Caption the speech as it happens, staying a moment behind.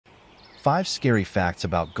5 scary facts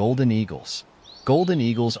about golden eagles. Golden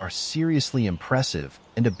eagles are seriously impressive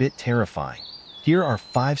and a bit terrifying. Here are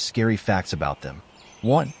 5 scary facts about them.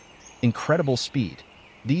 1. Incredible speed.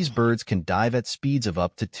 These birds can dive at speeds of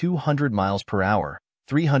up to 200 miles per hour,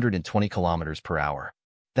 320 kilometers per hour.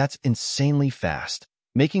 That's insanely fast,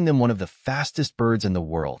 making them one of the fastest birds in the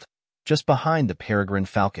world, just behind the peregrine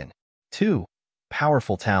falcon. 2.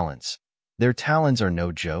 Powerful talons. Their talons are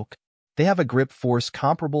no joke. They have a grip force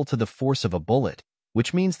comparable to the force of a bullet,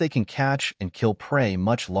 which means they can catch and kill prey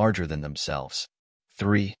much larger than themselves.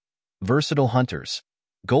 3. Versatile hunters.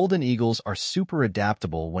 Golden eagles are super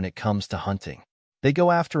adaptable when it comes to hunting. They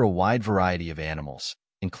go after a wide variety of animals,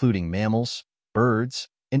 including mammals, birds,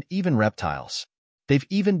 and even reptiles. They've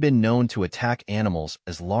even been known to attack animals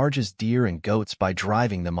as large as deer and goats by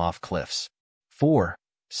driving them off cliffs. 4.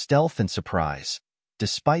 Stealth and surprise.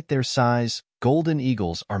 Despite their size, golden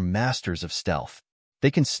eagles are masters of stealth. They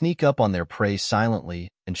can sneak up on their prey silently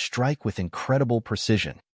and strike with incredible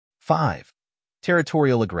precision. 5.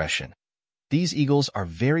 Territorial aggression. These eagles are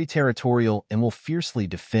very territorial and will fiercely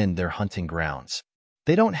defend their hunting grounds.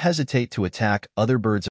 They don't hesitate to attack other birds